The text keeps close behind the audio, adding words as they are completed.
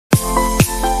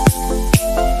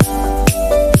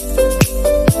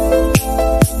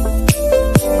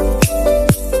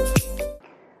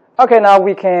Okay, now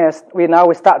we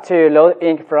start to load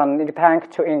ink from ink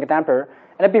tank to ink damper.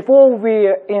 And before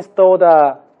we load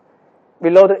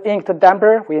the ink to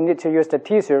damper, we need to use the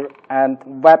tissue and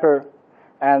wiper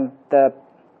and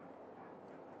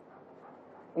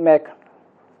make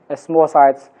a small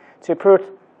size to put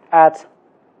at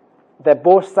the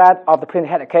both sides of the printhead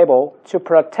head cable to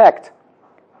protect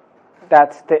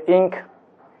that the ink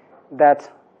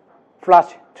that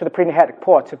flush to the printhead head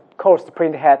port to cause the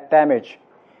printhead head damage,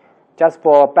 just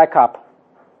for backup,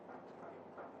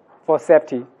 for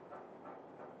safety.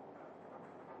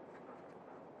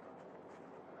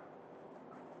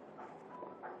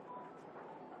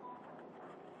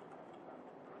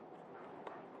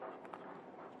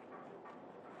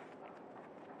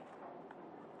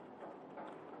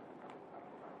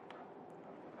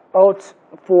 All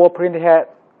 4 printhead head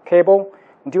cable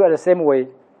do it the same way.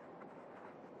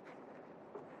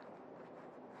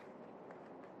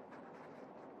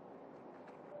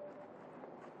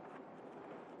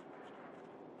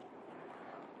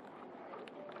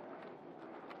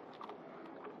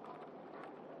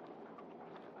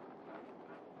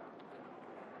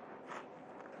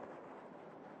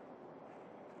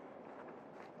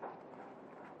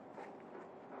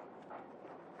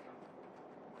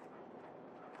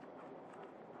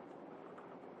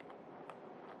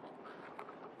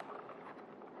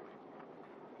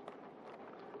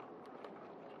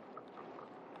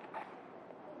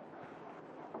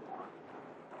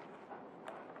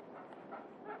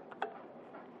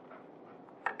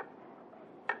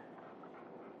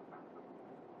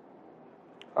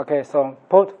 Okay, so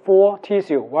put 4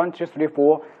 tissue, 1, 2, 3,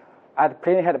 4, at the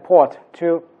printing head port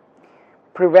to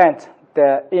prevent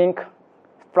the ink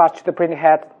flush to the printing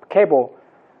head cable.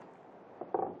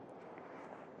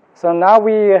 So now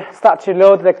we start to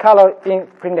load the color ink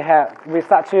printing head. We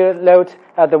start to load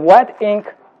the white ink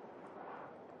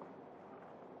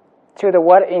to the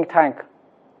white ink tank.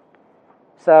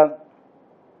 So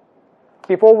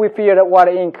before we fill the white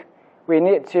ink, we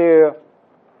need to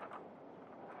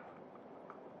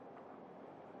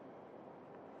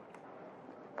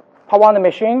power on the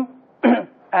machine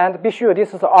and be sure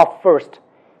this is off first.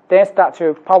 Then start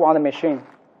to power on the machine.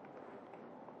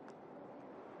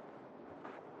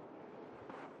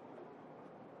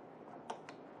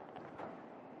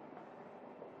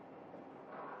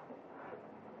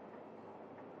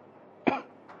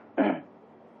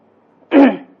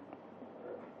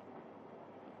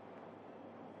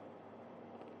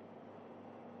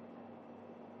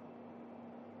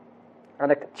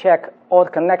 And check all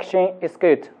the connection is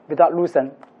good without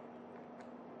loosen.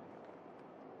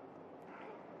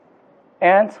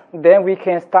 And then we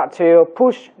can start to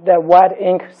push the white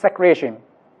ink saturation.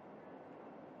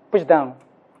 Push down.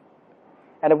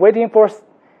 And waiting for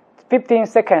 15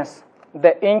 seconds,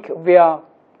 the ink will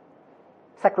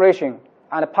saturation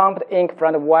and pump the ink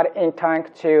from the white ink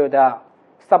tank to the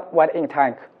sub-white ink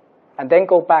tank. And then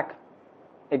go back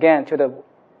again to the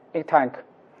ink tank.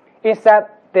 Inside,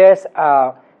 there's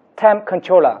a time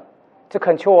controller to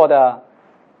control the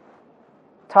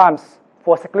times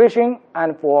for circulation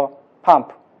and for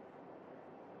pump.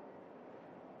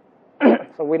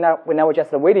 So we now we're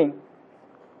just waiting.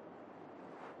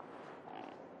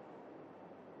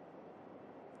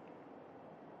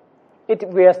 It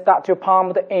will start to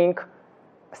pump the ink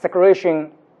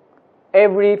circulation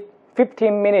every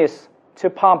 15 minutes to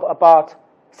pump about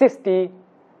 60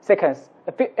 seconds.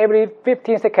 Every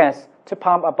 15 seconds to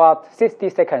pump about 60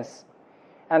 seconds.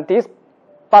 And this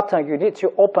button, you need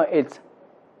to open it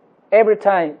every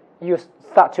time you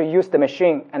start to use the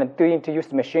machine and to use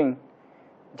the machine.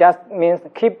 Just means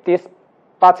keep this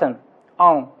button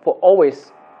on for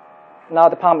always. Now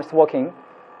the pump is working.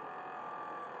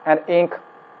 And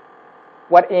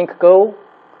white ink go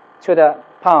to the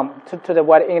pump, to the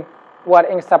white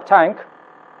ink sub-tank.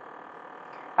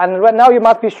 And right now you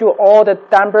must be sure all the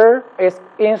damper is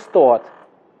installed.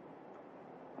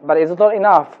 But it's not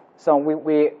enough, so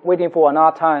we're waiting for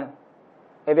another time.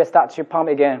 It will start to pump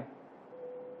again.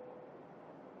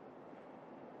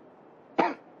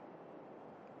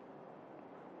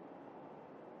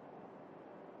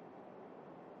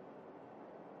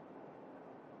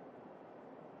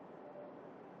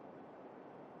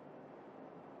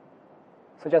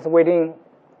 So just waiting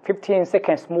 15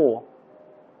 seconds more.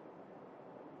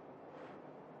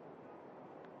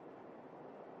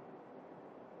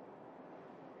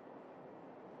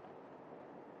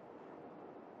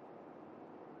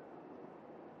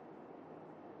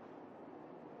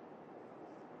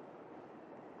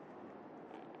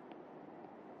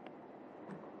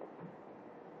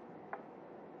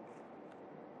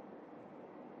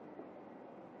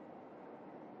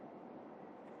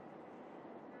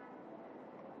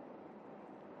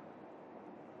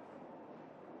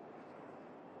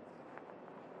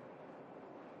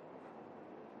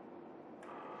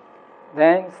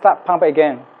 Then start pump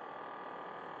again.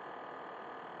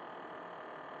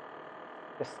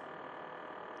 Just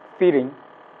filling.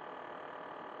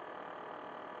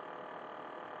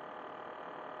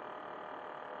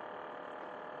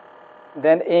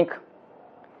 Then ink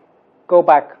go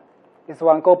back. This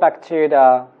one go back to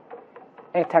the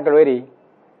ink tank ready.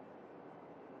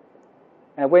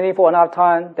 And waiting for enough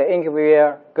time, the ink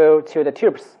will go to the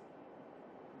tubes.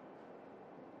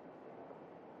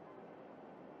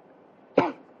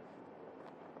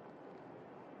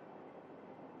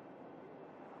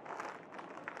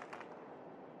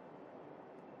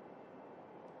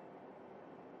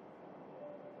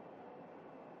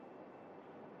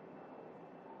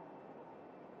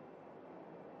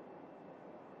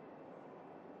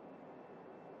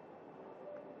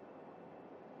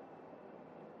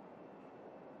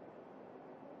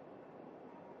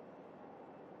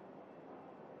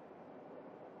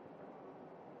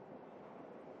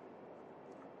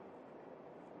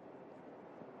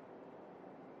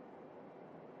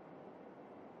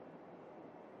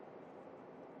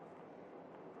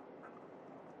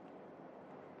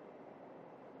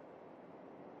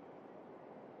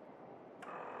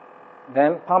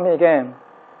 Then pumping again,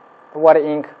 the water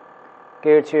ink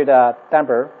go to the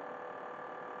damper.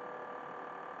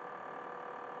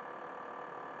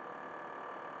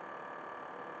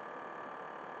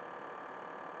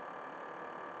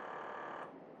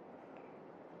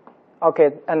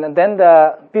 Okay, and then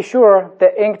be sure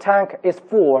the ink tank is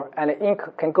full, and the ink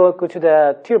can go to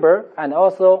the tuber, and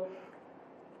also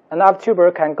another tuber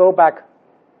can go back,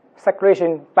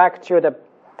 circulation back to the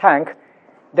tank.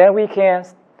 Then we can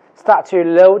start to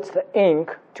load the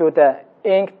ink to the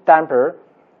ink damper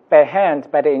by hand,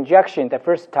 by the injection the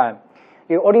first time.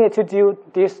 You only need to do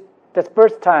this the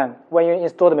first time when you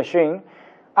install the machine.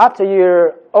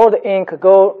 After all the ink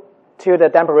go to the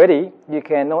damper ready, you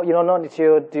don't need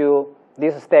to do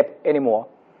this step anymore.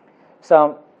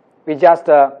 So we just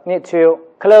need to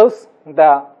close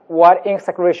the white ink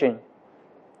circulation.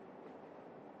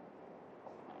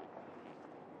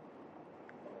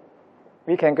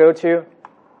 We can go to,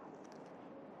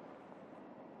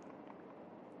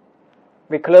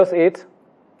 we close it,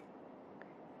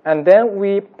 and then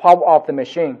we pop off the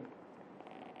machine.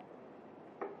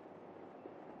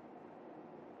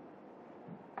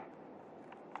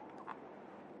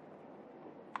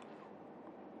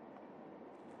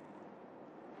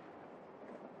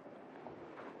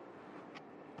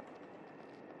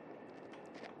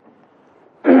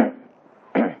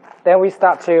 Then we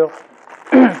start to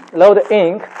load the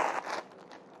ink.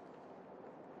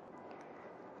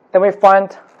 Then we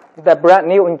find the brand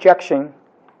new injection.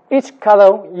 Each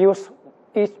color use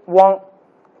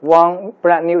one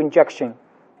brand new injection.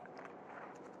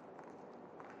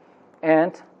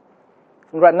 And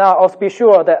right now, also be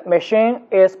sure the machine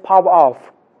is powered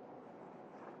off.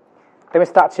 Then we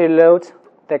start to load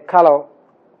the color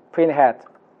print head,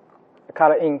 the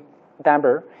color ink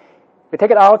damper. We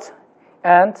take it out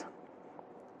and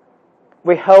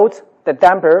we hold the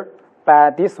damper by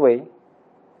this way.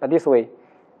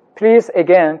 Please,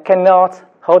 again, cannot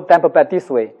hold damper by this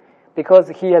way because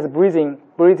he has breathing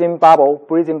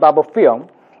bubble film.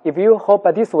 If you hold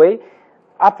by this way,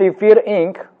 after you fill the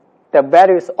ink, the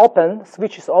valve is open,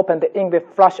 switch is open, the ink will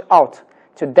flush out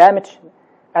to damage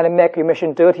and make your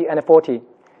machine dirty and faulty.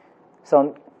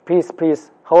 So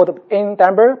please hold the ink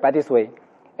damper by this way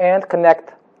and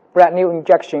connect brand new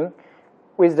injection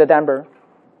with the damper.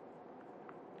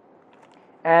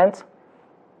 And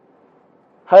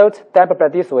hold damper by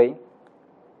this way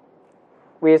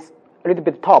with a little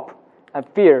bit top and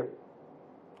fill.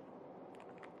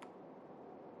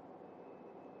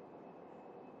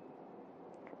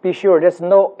 Be sure there's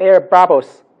no air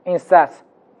bubbles inside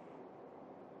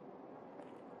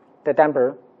the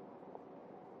damper.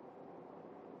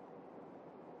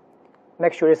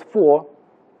 Make sure it's full.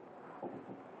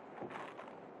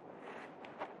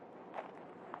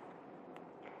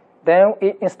 Then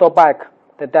we install back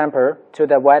the damper to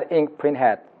the white ink print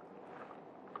head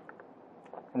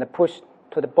and push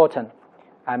to the button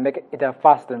and make it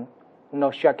fasten,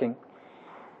 no shaking.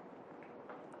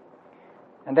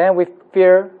 And then we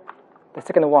fill the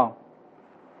second one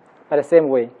by the same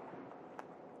way.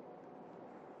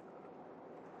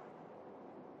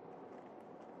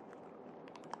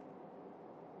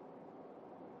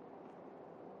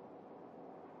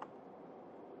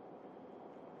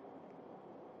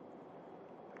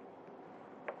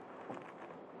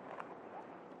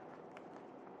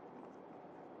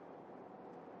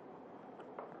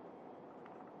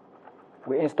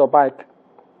 We install back.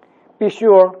 Be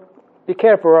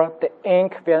careful, the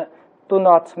ink will do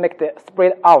not make the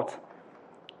spread out.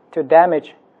 to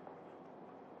damage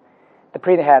the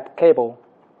printhead cable.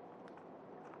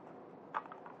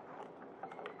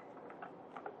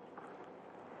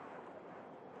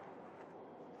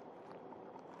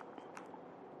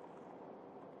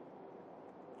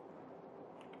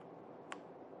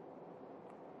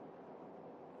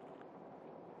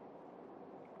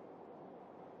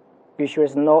 Be sure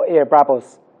there's no air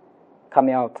bubbles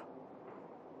coming out.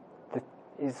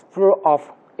 It's full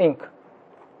of ink.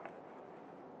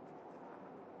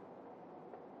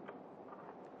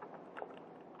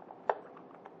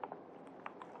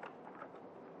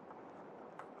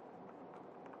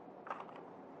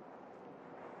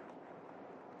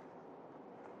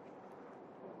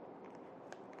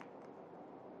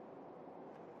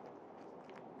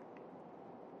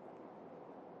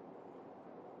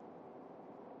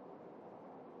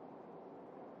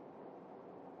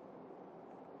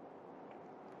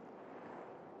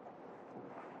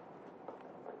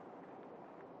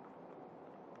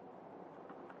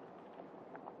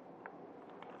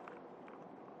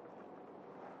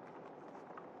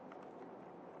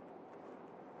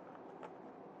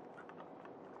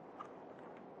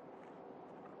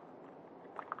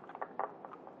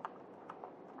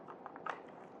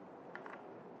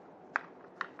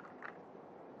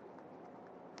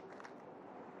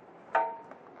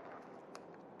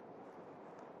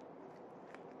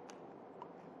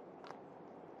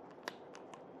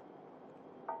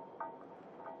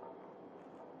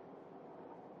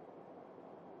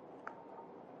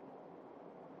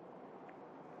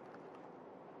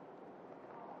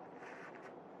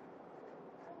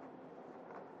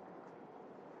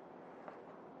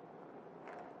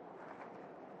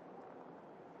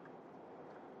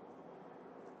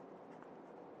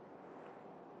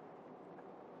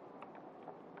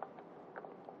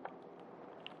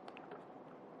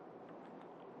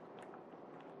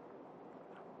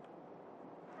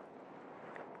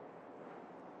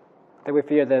 Then we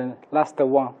fill the last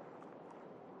one.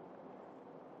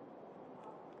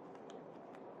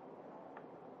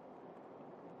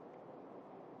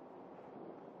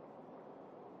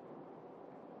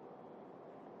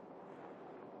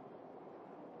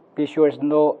 Be sure there's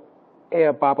no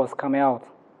air bubbles coming out.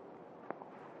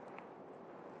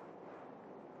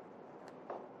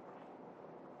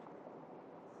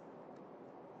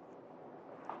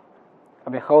 I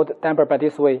will hold the damper by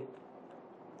this way,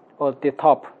 or the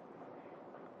top.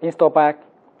 Install back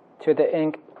to the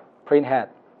ink print head.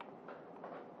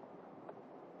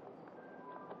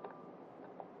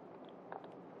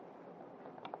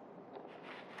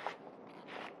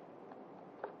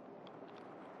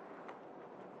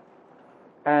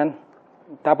 And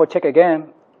double check again.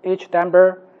 Each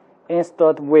damper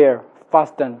installed where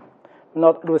fastened,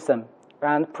 not loosened,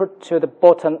 and put to the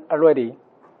bottom already.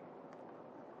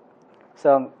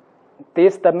 So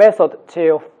this is the method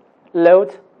to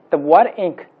load the white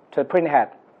ink to the print head.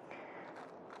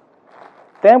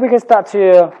 Then we can start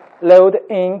to load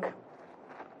ink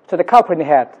to the color print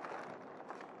head.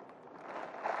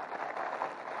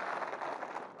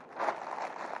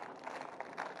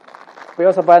 We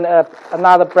also find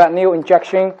another brand new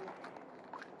injection.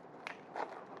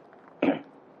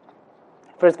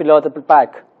 First we load the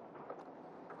back.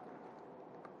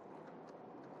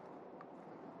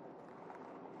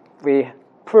 We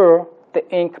pour the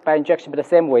ink by injection the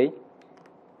same way.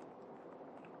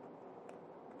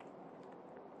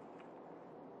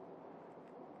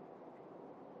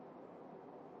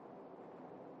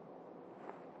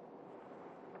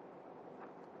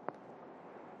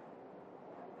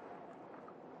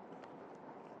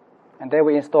 And then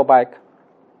we install back.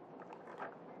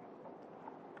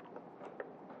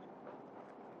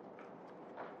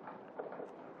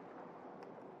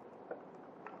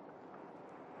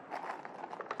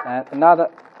 And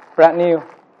another brand new.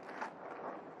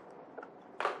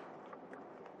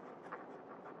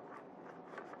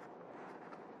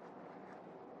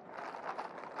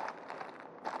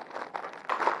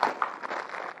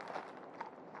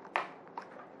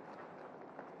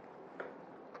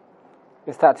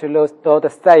 We start to load the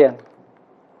cyan.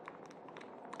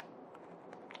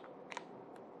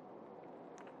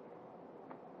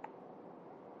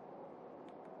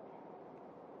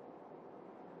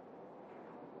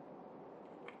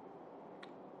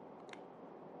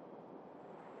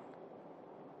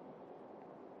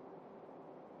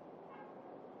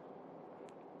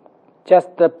 Just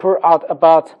pour out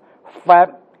about 5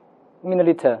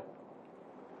 milliliters.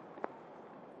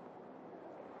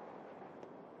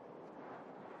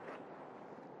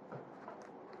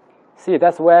 See,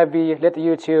 that's why we let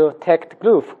you to take the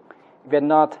glue. It will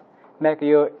not make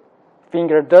your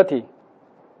finger dirty.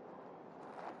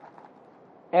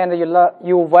 and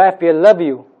your wife will love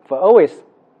you for always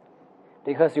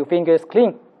because your finger is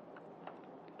clean.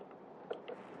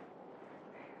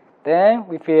 Then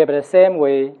we fill the same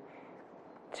way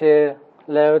to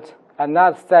load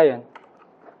another station.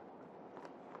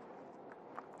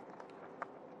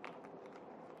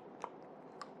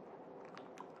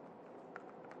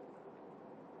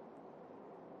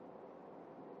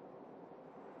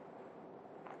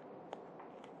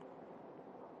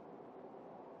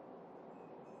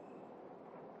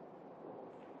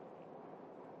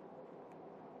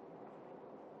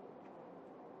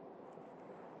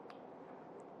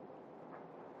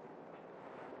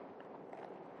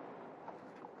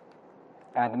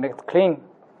 And make it clean.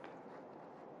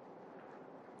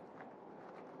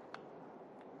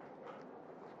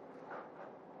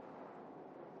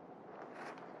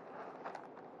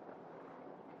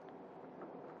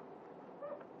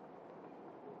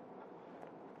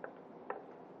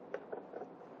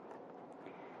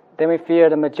 Then we fill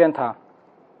the magenta.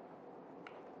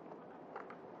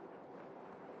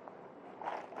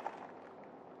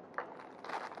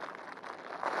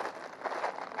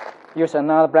 Use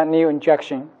another brand new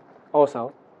injection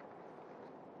also.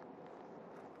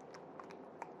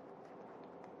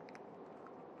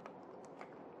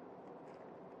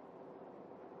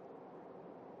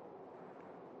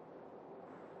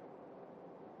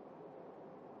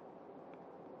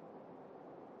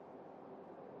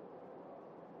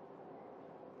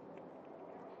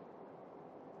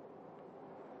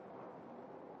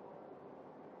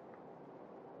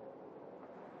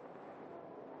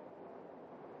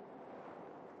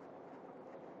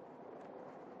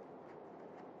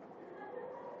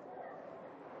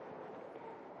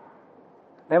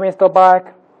 Then we install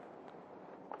back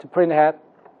to print head.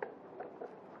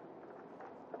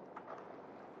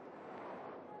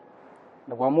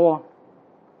 And one more.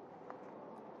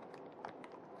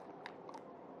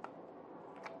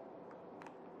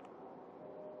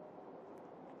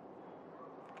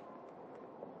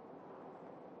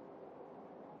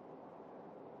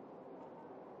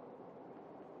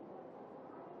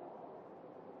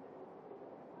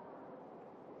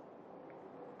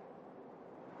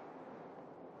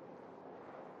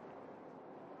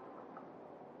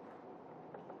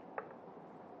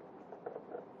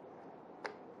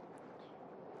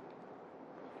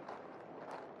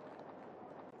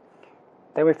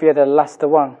 Then we fill the last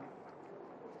one,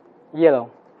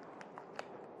 yellow.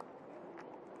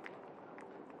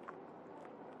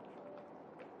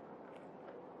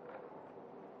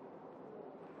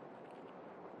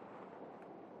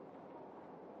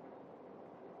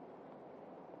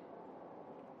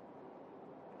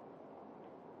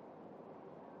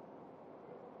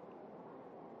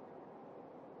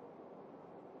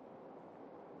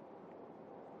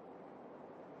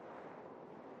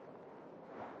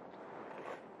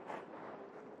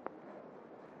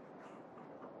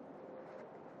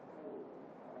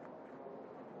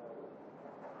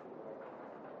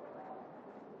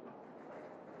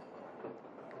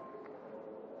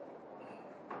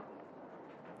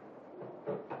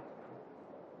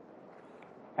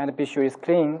 And be sure it's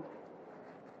clean,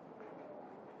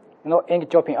 no ink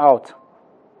dropping out.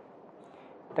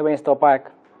 Then we install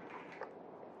back.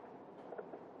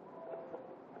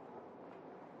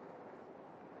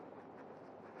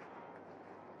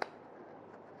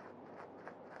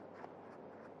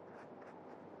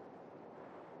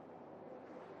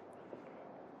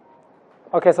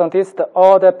 Okay, so this is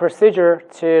all the procedure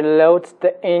to load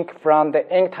the ink from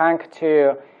the ink tank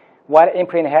to white ink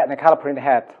print head and color print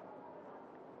head.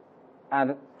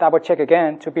 And double check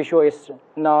again to be sure it's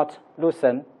not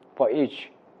loosened for each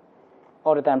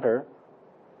auto damper.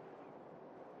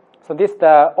 So this is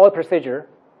the old procedure.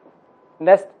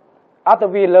 Next, after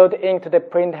we load the ink to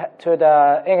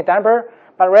the ink damper,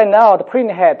 but right now the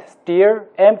print head is still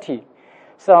empty.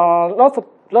 So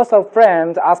lots of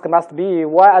friends ask must be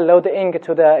why I load the ink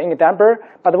to the ink damper,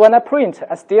 but when I print,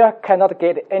 I still cannot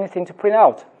get anything to print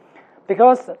out.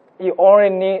 Because you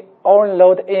only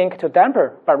load ink to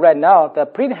damper, but right now the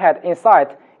print head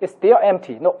inside is still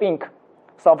empty, no ink.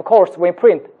 So of course when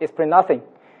print, it's print nothing.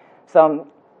 So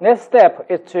next step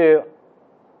is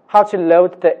how to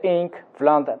load the ink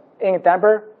from the ink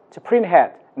damper to print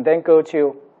head, and then go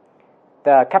to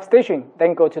the cap station,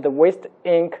 then go to the waste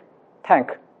ink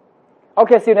tank.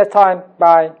 Okay, see you next time.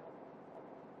 Bye.